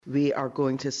We are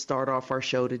going to start off our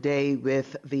show today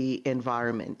with the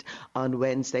environment. On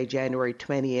Wednesday, January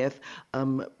 20th,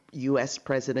 U.S.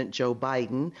 President Joe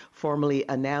Biden formally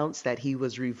announced that he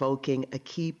was revoking a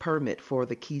key permit for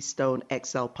the Keystone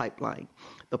XL pipeline.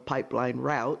 The pipeline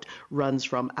route runs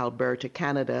from Alberta,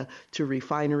 Canada, to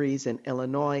refineries in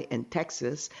Illinois and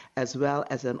Texas, as well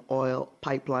as an oil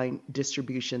pipeline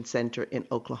distribution center in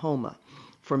Oklahoma.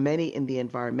 For many in the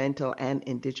environmental and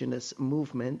indigenous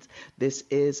movements, this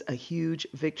is a huge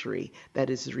victory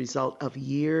that is the result of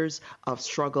years of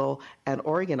struggle and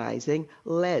organizing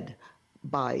led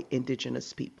by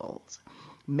indigenous peoples.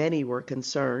 Many were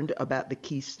concerned about the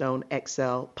Keystone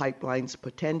XL pipeline's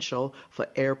potential for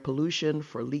air pollution,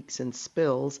 for leaks and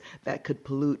spills that could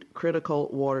pollute critical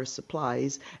water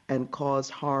supplies and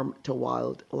cause harm to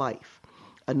wildlife.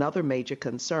 Another major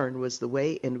concern was the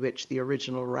way in which the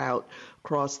original route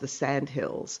crossed the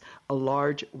Sandhills, a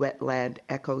large wetland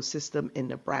ecosystem in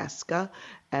Nebraska,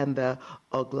 and the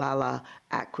Oglala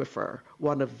Aquifer,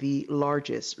 one of the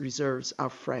largest reserves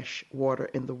of fresh water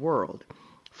in the world.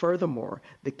 Furthermore,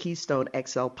 the Keystone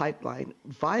XL pipeline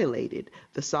violated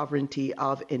the sovereignty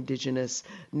of indigenous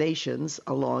nations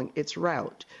along its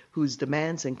route, whose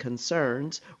demands and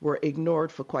concerns were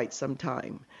ignored for quite some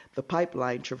time. The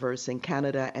pipeline traversing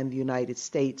Canada and the United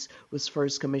States was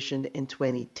first commissioned in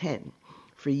 2010.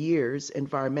 For years,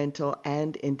 environmental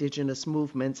and indigenous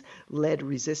movements led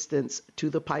resistance to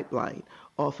the pipeline,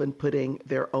 often putting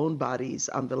their own bodies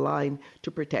on the line to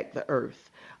protect the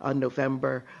earth. On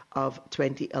November of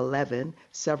 2011,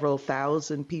 several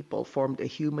thousand people formed a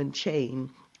human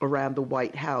chain around the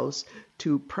White House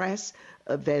to press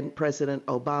then President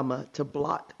Obama to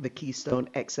block the Keystone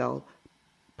XL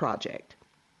project.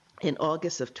 In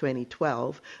August of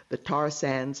 2012, the tar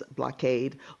sands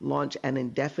blockade launched an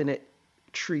indefinite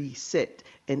tree sit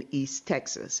in East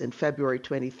Texas. In February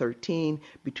 2013,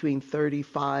 between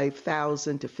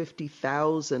 35,000 to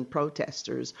 50,000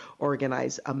 protesters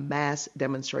organized a mass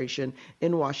demonstration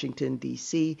in Washington,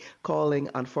 D.C., calling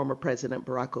on former President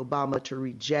Barack Obama to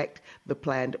reject the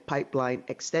planned pipeline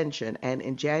extension. And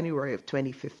in January of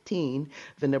 2015,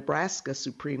 the Nebraska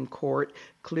Supreme Court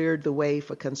cleared the way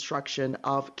for construction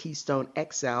of Keystone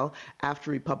XL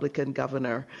after Republican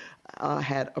governor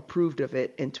had approved of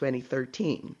it in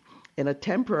 2013. In a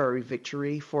temporary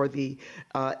victory for the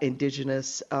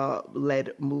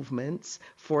indigenous-led movements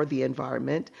for the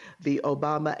environment, the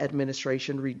Obama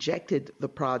administration rejected the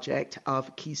project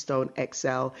of Keystone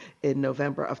XL in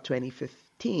November of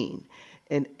 2015.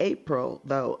 In April,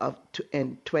 though,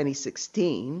 in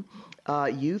 2016,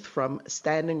 youth from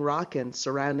Standing Rock and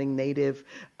surrounding Native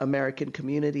American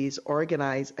communities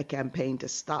organized a campaign to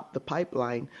stop the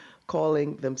pipeline,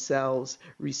 calling themselves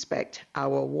Respect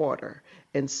Our Water.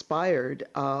 Inspired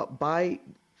by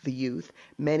the youth,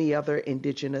 many other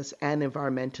indigenous and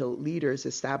environmental leaders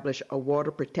established a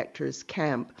water protectors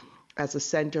camp as a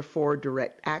center for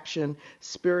direct action,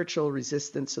 spiritual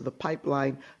resistance to the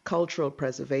pipeline, cultural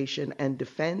preservation, and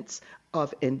defense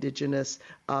of indigenous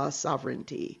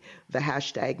sovereignty. The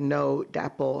hashtag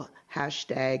 #NoDAPL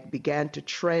hashtag began to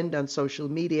trend on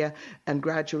social media, and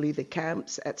gradually the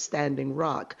camps at Standing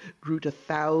Rock grew to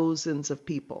thousands of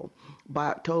people. By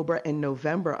October and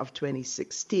November of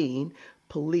 2016,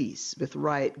 police with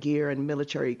riot gear and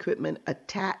military equipment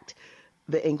attacked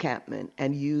the encampment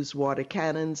and used water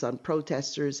cannons on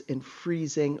protesters in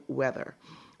freezing weather.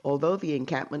 Although the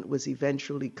encampment was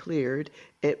eventually cleared,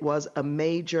 it was a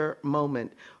major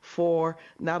moment for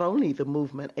not only the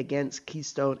movement against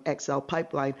Keystone XL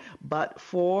pipeline, but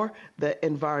for the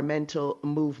environmental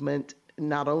movement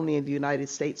not only in the United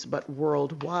States but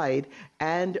worldwide,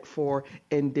 and for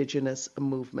indigenous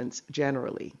movements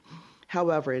generally.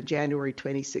 However, in January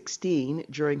 2016,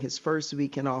 during his first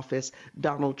week in office,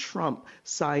 Donald Trump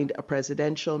signed a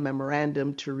presidential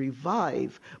memorandum to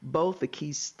revive both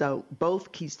Keystone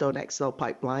XL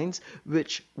pipelines,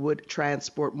 which would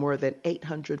transport more than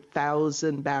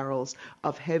 800,000 barrels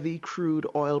of heavy crude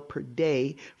oil per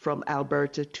day from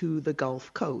Alberta to the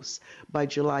Gulf Coast. By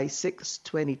July 6,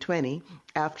 2020,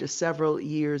 after several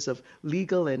years of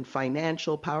legal and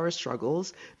financial power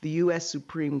struggles, the U.S.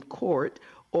 Supreme Court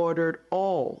ordered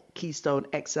all Keystone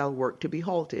XL work to be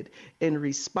halted. In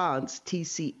response,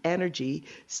 TC Energy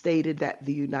stated that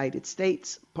the United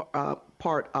States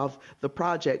part of the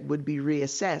project would be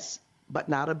reassessed but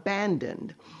not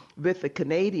abandoned, with the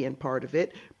Canadian part of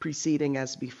it proceeding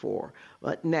as before.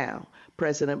 But now,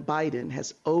 President Biden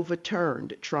has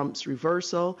overturned Trump's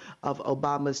reversal of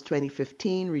Obama's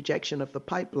 2015 rejection of the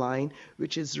pipeline,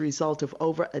 which is the result of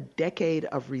over a decade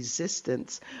of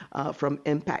resistance from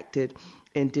impacted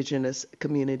indigenous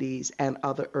communities and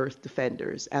other earth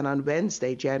defenders. And on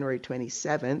Wednesday, January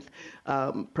 27th,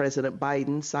 President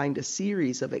Biden signed a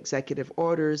series of executive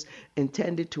orders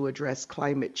intended to address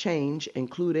climate change,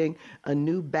 including a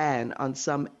new ban on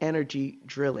some energy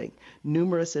drilling.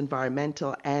 Numerous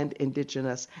environmental and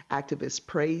indigenous activists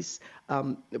praise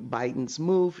Biden's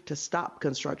move to stop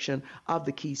construction of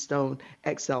the Keystone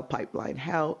XL pipeline.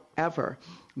 However,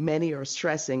 many are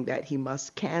stressing that he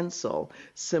must cancel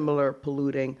similar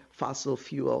polluting fossil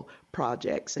fuel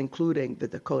projects, including the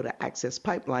Dakota Access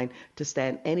Pipeline, to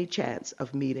stand any chance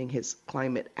of meeting his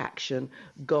climate action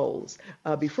goals.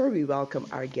 Before we welcome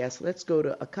our guests, let's go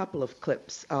to a couple of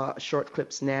clips, short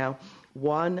clips now.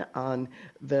 One on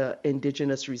the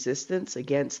indigenous resistance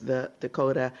against the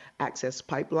Dakota Access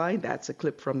Pipeline. That's a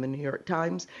clip from the New York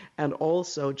Times. And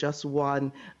also just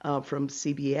one from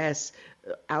CBS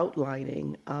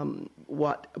outlining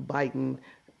what Biden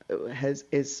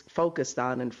is focused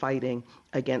on in fighting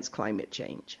against climate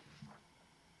change.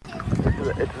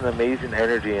 It's an amazing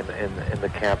energy in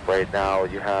the camp right now.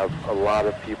 You have a lot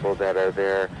of people that are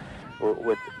there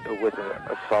with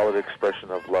a solid expression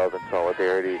of love and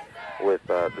solidarity with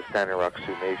the Standing Rock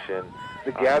Sioux Nation.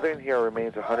 The gathering here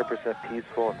remains 100%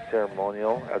 peaceful and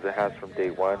ceremonial, as it has from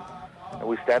day one. And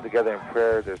we stand together in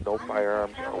prayer. There's no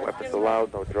firearms or weapons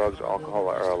allowed, no drugs or alcohol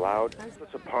are allowed.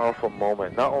 It's a powerful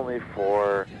moment, not only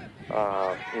for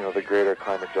the greater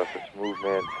climate justice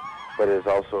movement, but it is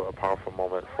also a powerful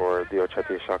moment for the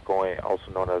Oceti Sakowin,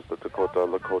 also known as the Dakota,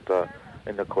 Lakota,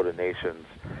 and Nakota nations.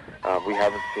 We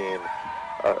haven't seen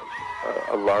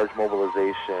a large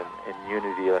mobilization and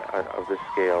unity of this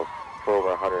scale for over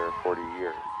 140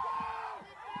 years.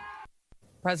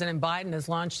 President Biden has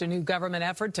launched a new government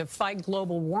effort to fight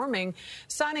global warming,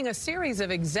 signing a series of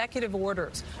executive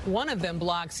orders. One of them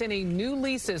blocks any new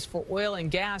leases for oil and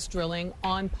gas drilling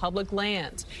on public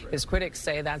lands. His critics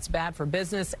say that's bad for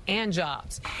business and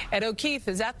jobs. Ed O'Keefe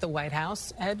is at the White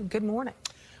House. Ed, good morning.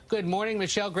 Good morning,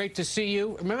 Michelle. Great to see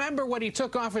you. Remember when he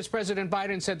took office, President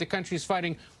Biden said the country is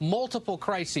fighting multiple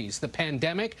crises: the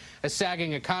pandemic, a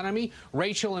sagging economy,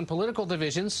 racial and political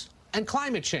divisions, and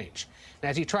climate change. And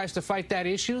as he tries to fight that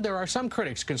issue, there are some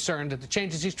critics concerned that the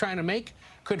changes he's trying to make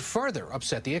could further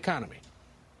upset the economy.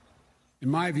 In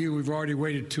my view, we've already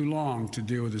waited too long to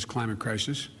deal with this climate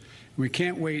crisis. We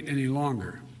can't wait any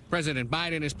longer. President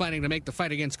Biden is planning to make the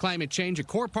fight against climate change a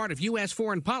core part of U.S.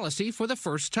 foreign policy for the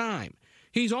first time.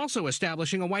 He's also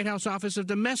establishing a White House Office of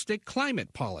Domestic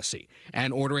Climate Policy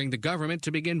and ordering the government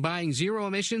to begin buying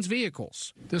zero-emissions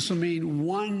vehicles. This will mean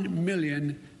 1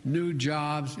 million new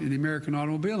jobs in the American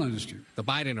automobile industry. The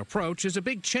Biden approach is a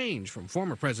big change from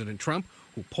former President Trump,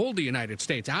 who pulled the United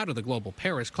States out of the global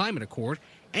Paris Climate Accord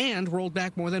and rolled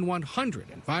back more than 100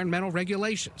 environmental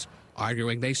regulations,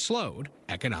 arguing they slowed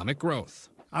economic growth.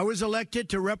 I was elected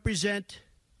to represent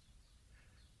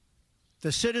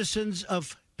the citizens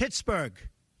of Pittsburgh,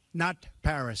 not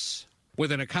Paris.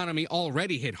 With an economy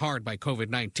already hit hard by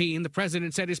COVID-19, the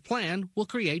president said his plan will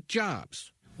create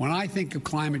jobs. When I think of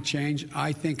climate change, and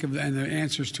the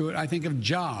answers to it, I think of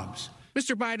jobs.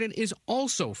 Mr. Biden is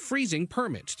also freezing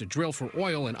permits to drill for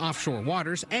oil in offshore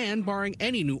waters and barring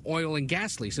any new oil and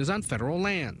gas leases on federal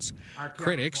lands.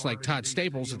 Critics like Todd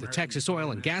Staples of the Texas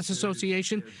Oil and Gas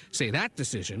Association say that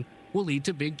decision will lead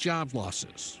to big job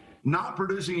losses. Not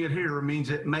producing it here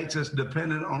means it makes us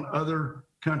dependent on other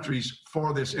countries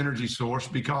for this energy source,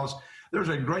 because there's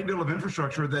a great deal of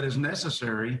infrastructure that is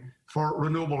necessary for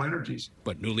renewable energies.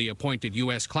 But newly appointed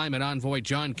U.S. climate envoy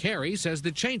John Kerry says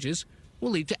the changes will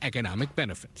lead to economic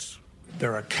benefits.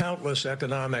 There are countless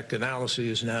economic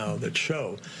analyses now that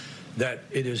show that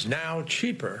it is now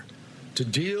cheaper to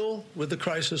deal with the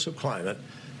crisis of climate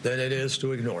than it is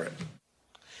to ignore it.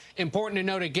 Important to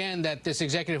note again that this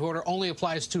executive order only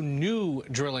applies to new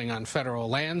drilling on federal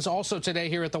lands. Also today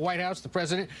here at the White House, the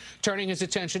president turning his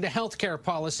attention to health care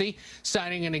policy,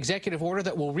 signing an executive order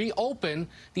that will reopen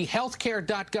the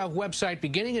healthcare.gov website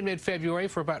beginning in mid-February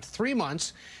for about 3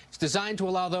 months. It's designed to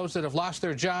allow those that have lost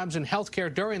their jobs in health care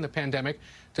during the pandemic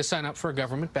to sign up for a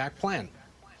government-backed plan.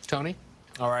 Tony?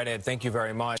 All right, Ed, thank you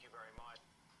very much.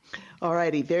 All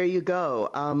righty, there you go.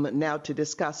 Now to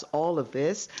discuss all of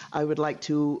this, I would like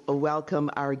to welcome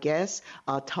our guest,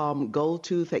 Tom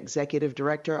Goldtooth, Executive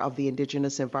Director of the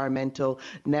Indigenous Environmental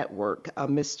Network.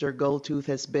 Mr. Goldtooth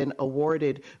has been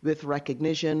awarded with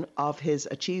recognition of his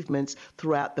achievements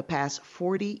throughout the past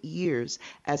 40 years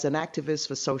as an activist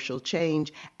for social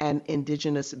change and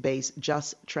Indigenous-based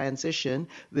just transition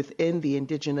within the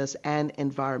Indigenous and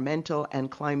environmental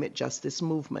and climate justice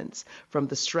movements. From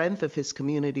the strength of his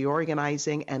community organization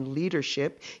organizing and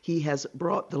leadership, he has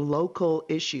brought the local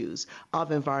issues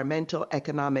of environmental,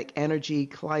 economic, energy,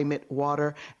 climate,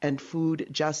 water, and food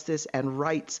justice and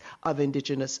rights of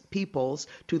Indigenous peoples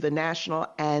to the national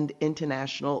and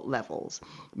international levels.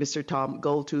 Mr. Tom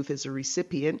Goldtooth is a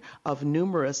recipient of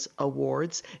numerous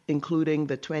awards, including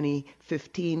the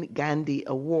 2015 Gandhi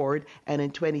Award, and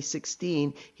in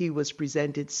 2016, he was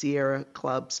presented Sierra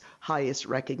Club's highest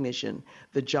recognition,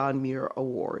 the John Muir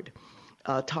Award.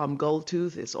 Tom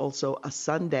Goldtooth is also a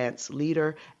Sundance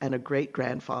leader and a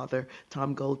great-grandfather.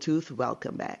 Tom Goldtooth,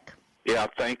 welcome back. Yeah,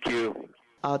 thank you.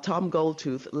 Tom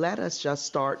Goldtooth, let us just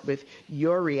start with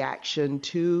your reaction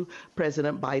to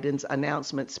President Biden's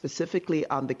announcement, specifically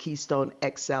on the Keystone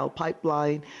XL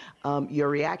pipeline, your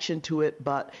reaction to it,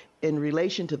 but in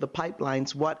relation to the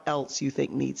pipelines, what else you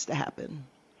think needs to happen?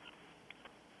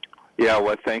 Yeah,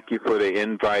 well, thank you for the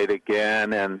invite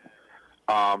again, and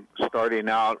starting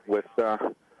out with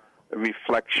a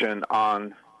reflection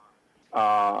on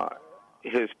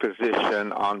his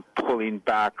position on pulling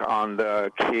back on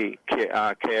the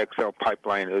KXL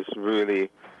pipeline is really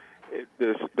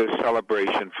the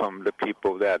celebration from the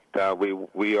people that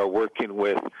we are working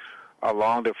with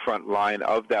along the front line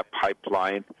of that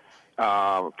pipeline.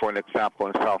 For an example,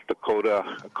 in South Dakota,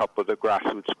 a couple of the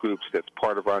grassroots groups that's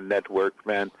part of our network,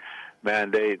 man,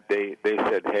 they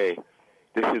said, hey,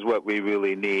 this is what we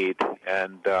really need.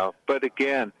 And but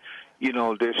again, you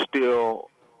know, there's still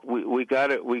we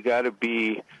gotta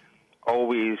be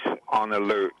always on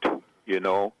alert. You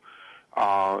know,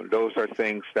 those are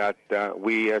things that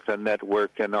we as a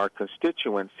network and our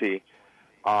constituency,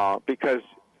 because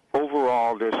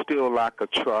overall there's still a lack of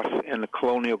trust in the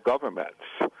colonial governments.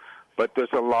 But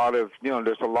there's a lot of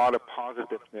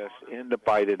positiveness in the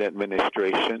Biden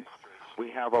administration. We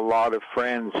have a lot of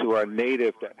friends who are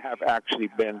Native that have actually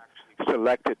been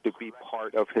selected to be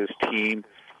part of his team.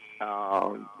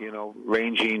 You know,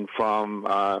 ranging from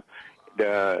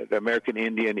the American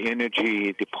Indian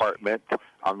Energy Department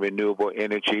on renewable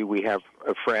energy. We have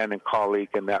a friend and colleague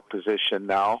in that position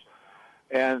now.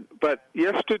 But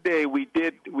yesterday we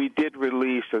did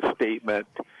release a statement,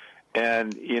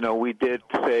 and you know, we did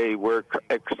say we're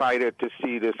excited to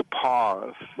see this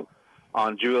pause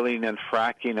on drilling and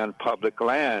fracking on public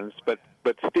lands, but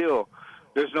still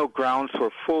there's no grounds for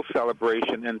full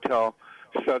celebration until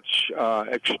such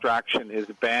extraction is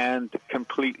banned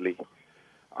completely.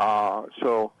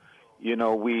 So, you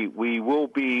know, we will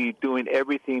be doing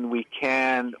everything we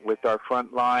can with our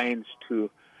front lines to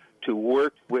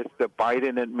work with the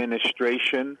Biden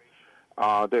administration.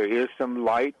 There is some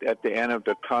light at the end of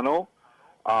the tunnel,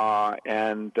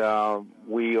 and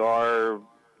we are,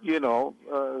 you know,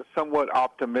 somewhat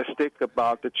optimistic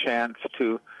about the chance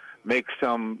to make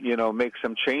some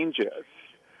changes.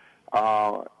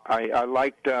 I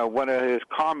liked one of his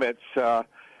comments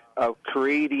of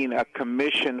creating a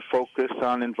commission focused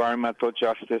on environmental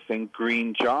justice and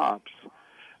green jobs.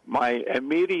 My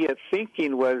immediate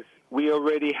thinking was, we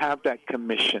already have that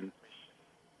commission.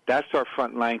 That's our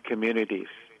frontline communities.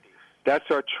 That's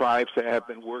our tribes that have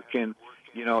been working,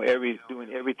 you know,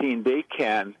 doing everything they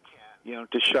can, you know,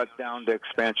 to shut down the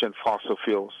expansion of fossil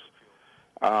fuels.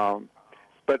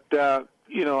 But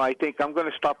you know, I think I'm going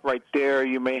to stop right there.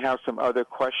 You may have some other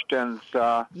questions.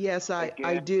 Yes,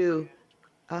 I do.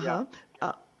 Uh-huh.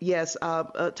 Yeah. Yes,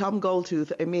 Tom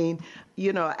Goldtooth, I mean,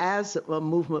 you know, as a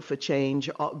movement for change,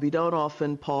 we don't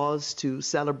often pause to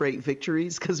celebrate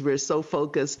victories because we're so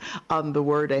focused on the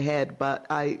word ahead. But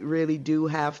I really do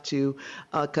have to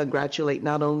congratulate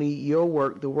not only your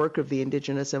work, the work of the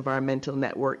Indigenous Environmental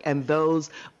Network, and those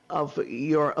of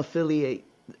your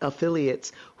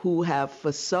affiliates who have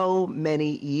for so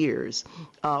many years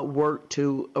worked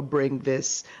to bring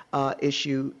this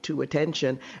issue to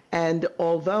attention. And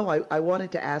although I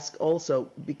wanted to ask also,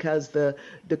 because the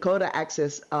Dakota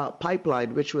Access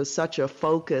Pipeline, which was such a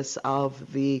focus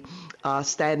of the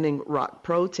Standing Rock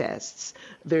protests,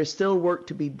 there's still work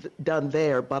to be done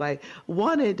there. But I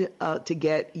wanted to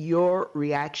get your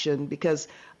reaction, because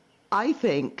I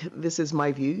think, this is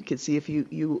my view, you can see if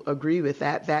you agree with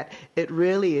that it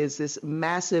really is this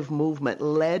massive movement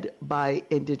led by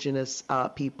Indigenous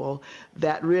people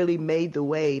that really made the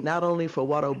way, not only for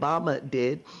what Obama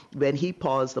did when he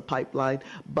paused the pipeline,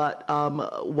 but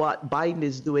what Biden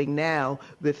is doing now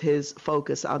with his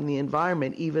focus on the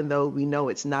environment, even though we know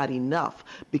it's not enough.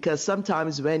 Because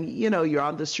sometimes when, you know, you're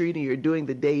on the street and you're doing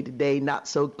the day-to-day, not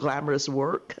so glamorous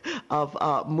work of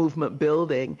movement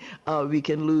building, we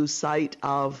can lose sight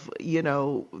of, you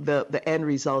know, the end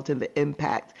result and the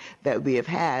impact that we have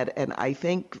had. And I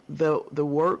think the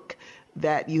work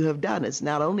that you have done is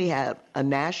not only have a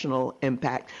national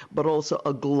impact, but also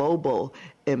a global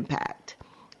impact.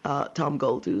 Tom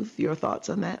Goldtooth, your thoughts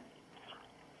on that?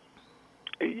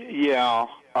 Yeah,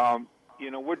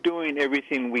 we're doing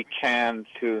everything we can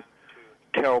to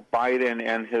tell Biden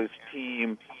and his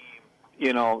team,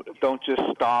 don't just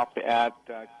stop at,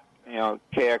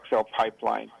 KXL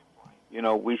pipeline.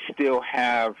 We still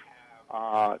have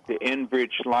the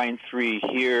Enbridge Line 3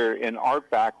 here in our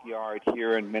backyard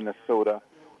here in Minnesota,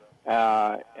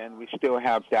 and we still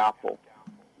have DAPL.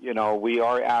 We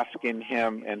are asking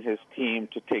him and his team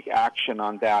to take action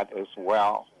on that as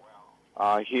well.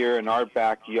 Here in our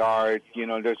backyard,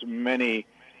 there's many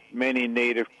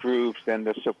Native groups and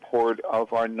the support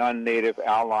of our non-Native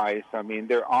allies. I mean,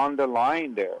 they're on the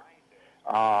line there.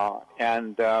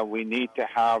 And we need to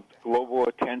have global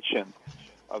attention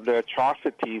of the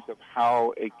atrocities of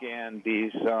how, again,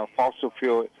 these fossil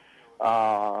fuel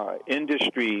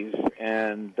industries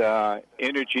and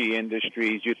energy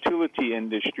industries, utility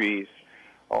industries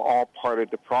are all part of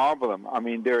the problem. I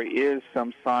mean, there is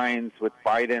some signs with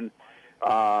Biden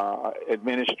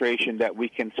administration that we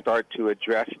can start to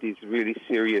address these really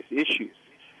serious issues.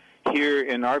 Here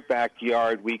in our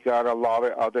backyard, we got a lot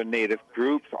of other Native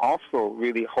groups also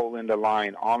really holding the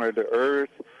line. Honor the Earth,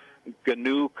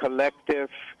 GNU Collective,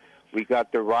 we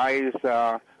got the Rise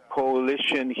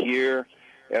Coalition here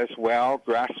as well,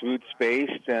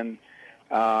 grassroots-based, and,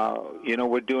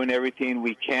 we're doing everything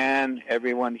we can,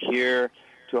 everyone here,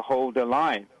 to hold the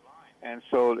line. And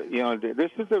so, this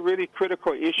is a really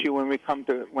critical issue when it comes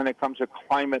to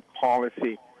climate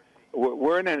policy.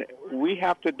 We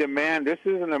have to demand, this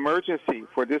is an emergency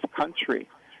for this country.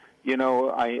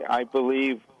 I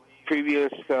believe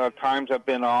previous times I've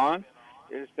been on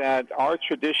is that our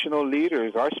traditional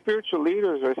leaders, our spiritual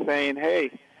leaders are saying, hey,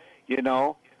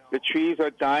 the trees are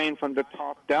dying from the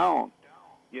top down.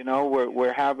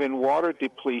 We're having water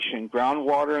depletion,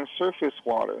 groundwater and surface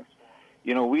water.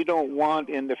 We don't want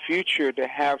in the future to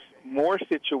have more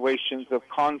situations of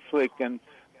conflict and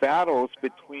battles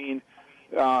between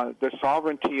the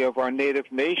sovereignty of our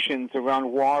native nations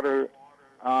around water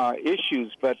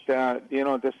issues. But,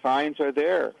 the signs are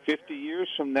there. 50 years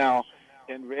from now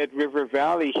in Red River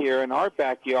Valley here in our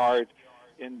backyard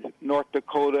in North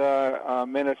Dakota,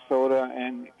 Minnesota,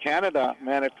 and Canada,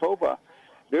 Manitoba,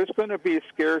 there's going to be a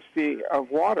scarcity of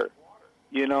water.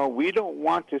 We don't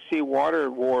want to see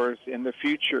water wars in the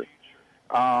future.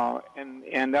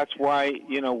 And that's why,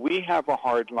 we have a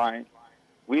hard line.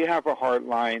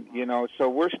 So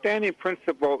we're standing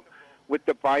principled with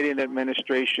the Biden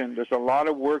administration. There's a lot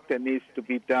of work that needs to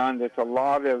be done. There's a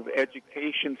lot of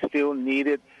education still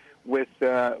needed with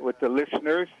the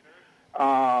listeners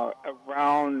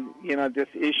around, this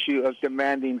issue of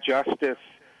demanding justice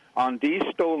on these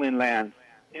stolen lands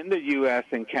in the U.S.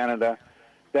 and Canada,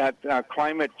 that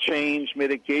climate change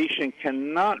mitigation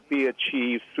cannot be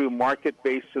achieved through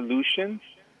market-based solutions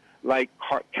like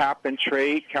cap and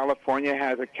trade. California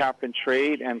has a cap and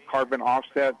trade and carbon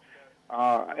offset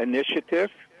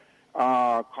initiative,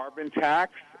 carbon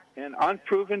tax, and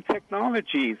unproven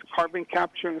technologies, carbon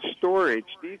capture and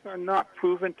storage. These are not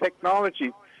proven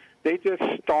technologies. They just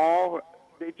stall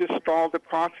the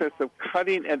process of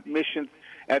cutting emissions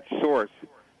at source.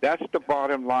 That's the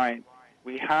bottom line.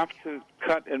 We have to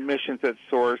cut emissions at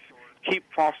source, keep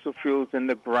fossil fuels in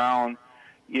the ground.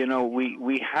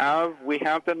 We have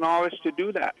the knowledge to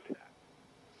do that.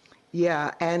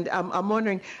 Yeah, and I'm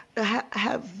wondering,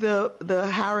 have the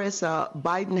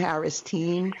Biden-Harris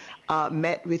team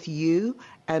met with you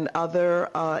and other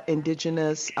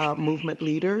indigenous movement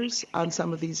leaders on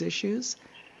some of these issues,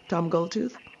 Tom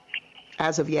Goldtooth,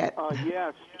 as of yet?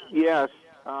 Yes.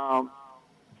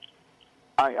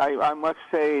 I must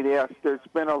say, yes, there's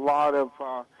been a lot of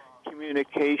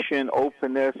communication,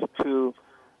 openness to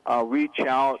reach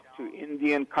out to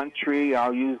Indian country.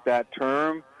 I'll use that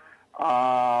term.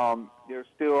 There's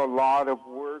still a lot of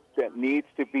work that needs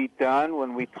to be done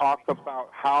when we talk about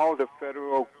how the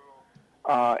federal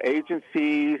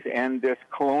agencies and this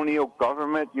colonial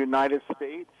government, United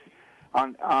States,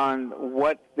 on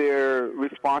what their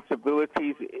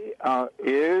responsibilities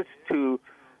is to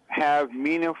have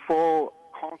meaningful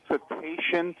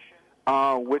consultation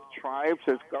with tribes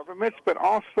as governments, but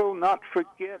also not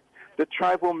forget the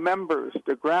tribal members,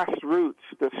 the grassroots,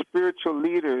 the spiritual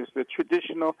leaders, the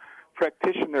traditional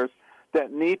practitioners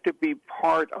that need to be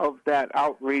part of that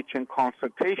outreach and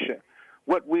consultation.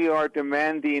 What we are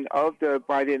demanding of the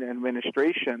Biden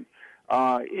administration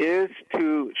is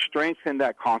to strengthen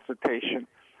that consultation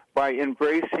by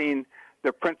embracing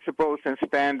the principles and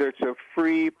standards of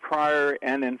free, prior,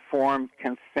 and informed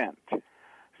consent.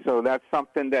 So that's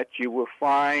something that you will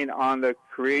find on the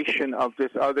creation of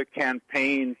this other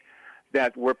campaign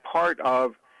that we're part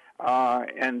of,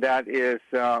 and that is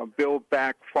Build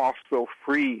Back Fossil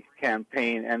Free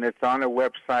campaign, and it's on a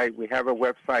website. We have a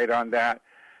website on that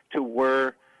to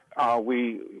where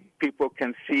people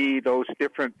can see those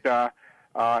different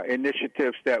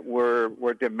initiatives that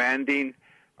we're demanding,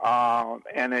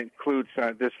 and it includes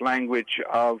this language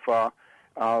of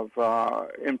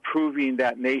improving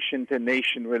that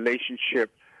nation-to-nation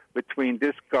relationship between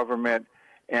this government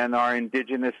and our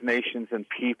indigenous nations and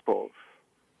peoples.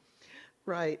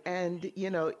 Right. And,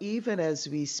 even as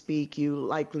we speak, you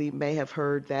likely may have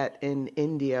heard that in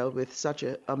India, with such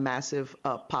a massive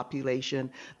population,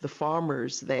 the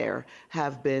farmers there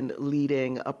have been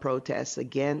leading a protest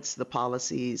against the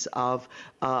policies of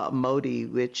Modi,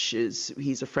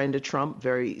 he's a friend of Trump,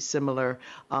 very similar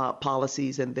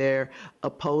policies, and they're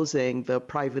opposing the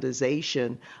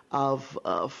privatization of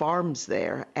farms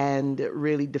there and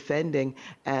really defending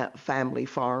family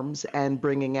farms and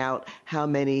bringing out how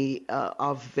many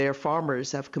of their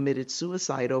farmers have committed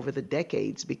suicide over the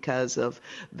decades because of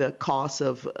the cost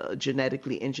of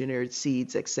genetically engineered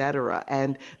seeds, et cetera.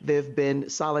 And there have been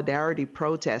solidarity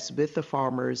protests with the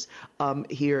farmers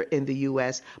here in the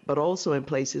U.S., but also in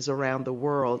places around the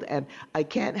world. And I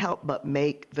can't help but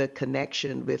make the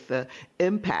connection with the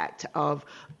impact of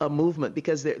a movement,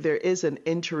 because there is an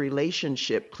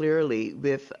interrelationship clearly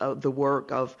with the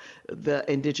work of the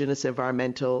Indigenous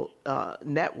Environmental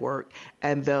Network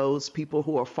and those people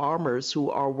who are farmers who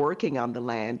are working on the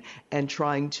land and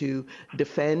trying to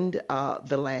defend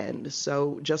the land.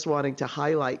 So just wanting to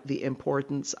highlight the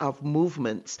importance of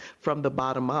movements from the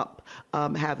bottom up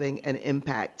having an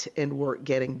impact in work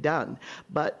getting done.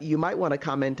 But you might want to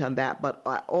comment on that. But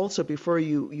also, before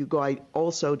you go, I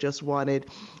also just wanted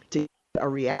to a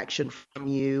reaction from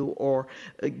you, or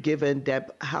given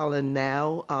Deb Haaland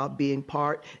now being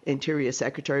Interior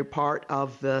Secretary, part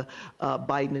of the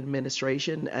Biden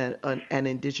administration, an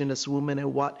Indigenous woman,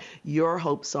 and what your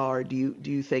hopes are. Do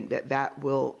you think that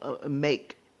will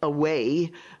make a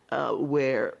way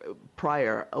where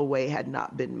prior a way had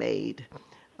not been made?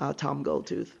 Tom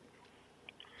Goldtooth.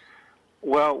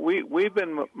 Well, we've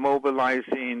been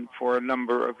mobilizing for a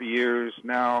number of years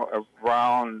now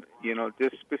around,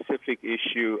 this specific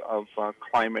issue of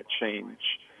climate change.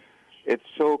 There's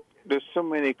so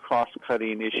many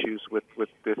cross-cutting issues with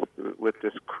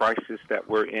this crisis that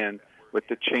we're in, with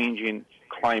the changing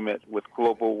climate, with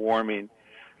global warming,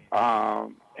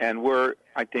 and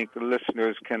I think the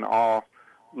listeners can all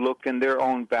look in their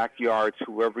own backyards,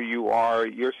 whoever you are.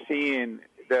 You're seeing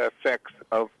the effects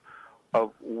of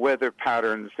weather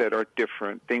patterns that are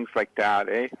different, things like that,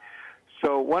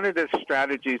 So one of the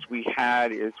strategies we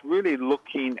had is really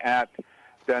looking at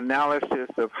the analysis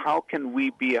of how can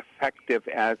we be effective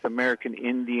as American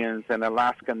Indians and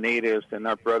Alaska Natives and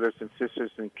our brothers and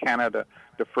sisters in Canada,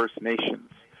 the First Nations.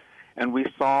 And we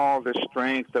saw the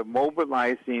strength of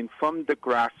mobilizing from the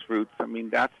grassroots. I mean,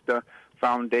 that's the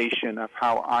foundation of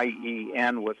how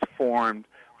IEN was formed,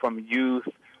 from youth,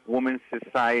 women's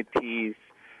societies,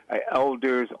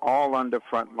 elders, all on the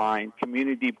front line,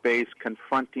 community-based,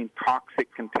 confronting toxic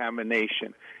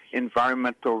contamination,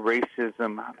 environmental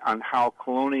racism, on how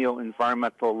colonial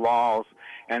environmental laws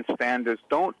and standards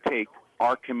don't take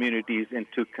our communities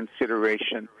into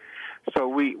consideration. So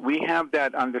we have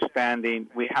that understanding,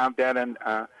 we have that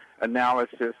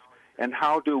analysis, and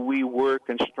how do we work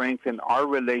and strengthen our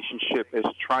relationship as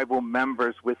tribal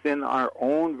members within our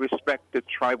own respective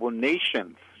tribal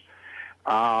nations,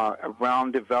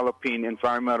 around developing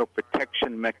environmental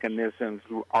protection mechanisms,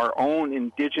 our own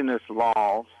indigenous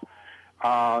laws.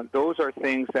 Those are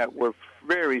things that we're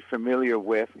very familiar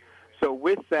with. So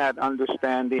with that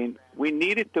understanding, we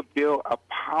needed to build a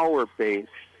power base.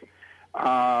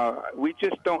 We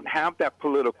just don't have that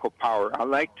political power. I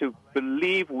like to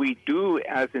believe we do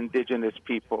as indigenous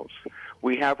peoples.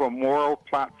 We have a moral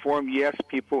platform. Yes,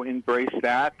 people embrace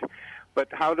that. But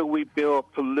how do we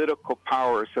build political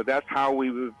power? So that's how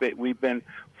we've been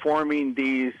forming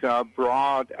these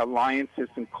broad alliances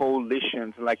and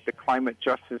coalitions like the Climate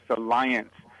Justice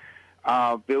Alliance,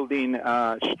 building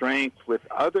strength with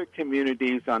other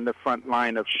communities on the front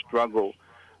line of struggle,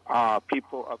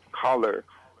 people of color,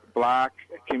 black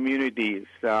communities,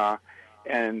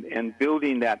 and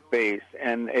building that base.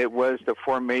 And it was the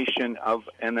formation of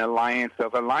an alliance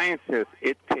of alliances.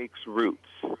 It takes roots.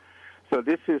 So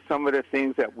this is some of the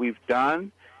things that we've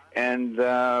done, and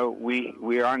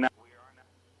we are now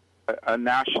a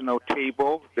national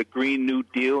table, the Green New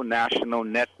Deal National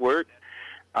Network,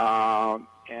 and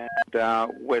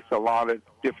with a lot of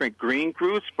different green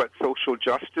groups, but social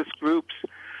justice groups.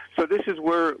 So this is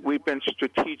where we've been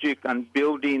strategic on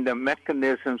building the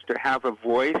mechanisms to have a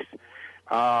voice,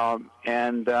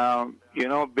 and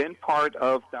been part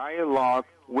of dialogue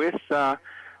with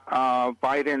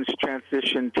Biden's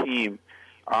transition team.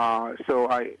 So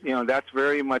that's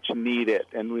very much needed,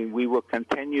 and we will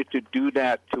continue to do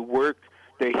that to work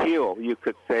the Hill, you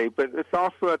could say, but it's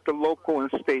also at the local and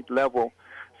state level.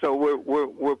 So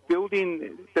we're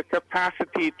building the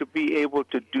capacity to be able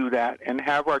to do that and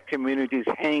have our communities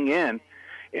hang in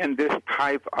this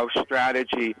type of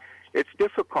strategy. It's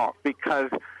difficult because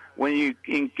when you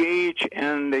engage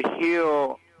in the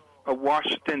Hill of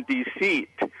Washington, D.C.,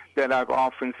 that I've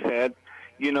often said,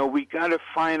 we got to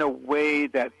find a way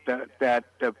that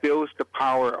builds the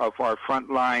power of our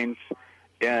front lines,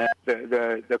 and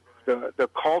the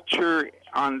culture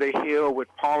on the Hill with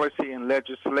policy and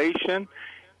legislation.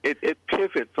 It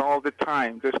pivots all the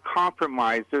time. There's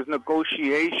compromise. There's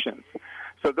negotiations.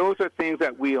 So those are things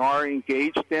that we are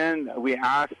engaged in. We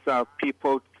ask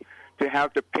people to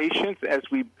have the patience as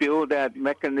we build that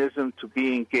mechanism to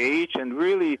be engaged and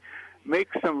really make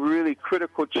some really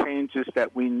critical changes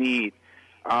that we need.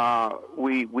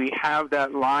 We have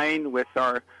that line with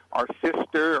our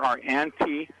sister, our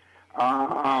auntie,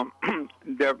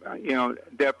 Deb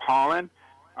Haaland.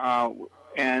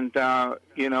 And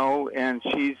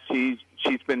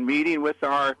she's been meeting with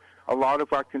a lot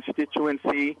of our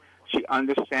constituency. She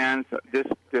understands this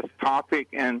topic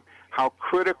and how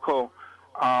critical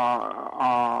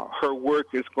her work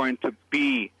is going to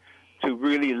be to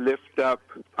really lift up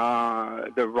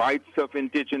the rights of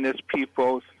indigenous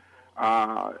peoples,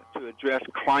 to address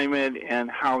climate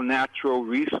and how natural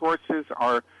resources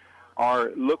are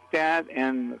looked at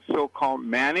and so-called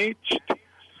managed.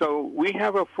 So we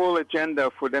have a full agenda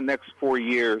for the next 4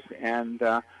 years, and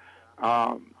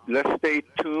let's stay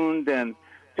tuned and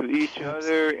to each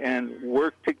other and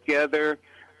work together.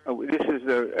 This is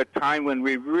a time when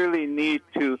we really need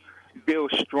to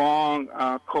build strong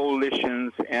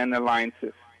coalitions and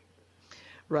alliances.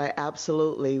 Right,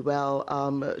 absolutely. Well,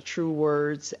 true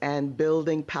words and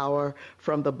building power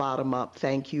from the bottom up.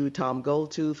 Thank you, Tom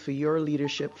Goldtooth, for your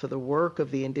leadership, for the work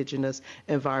of the Indigenous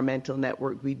Environmental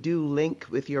Network. We do link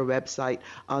with your website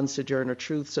on Sojourner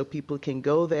Truth, so people can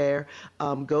go there,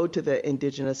 go to the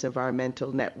Indigenous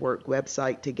Environmental Network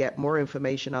website to get more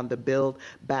information on the Build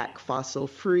Back Fossil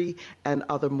Free and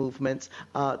other movements.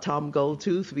 Tom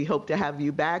Goldtooth, we hope to have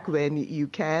you back when you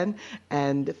can,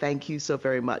 and thank you so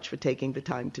very much for taking the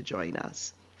time to join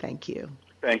us. Thank you.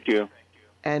 Thank you.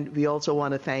 And we also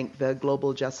want to thank the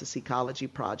Global Justice Ecology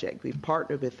Project. We've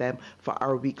partnered with them for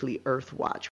our weekly Earth Watch.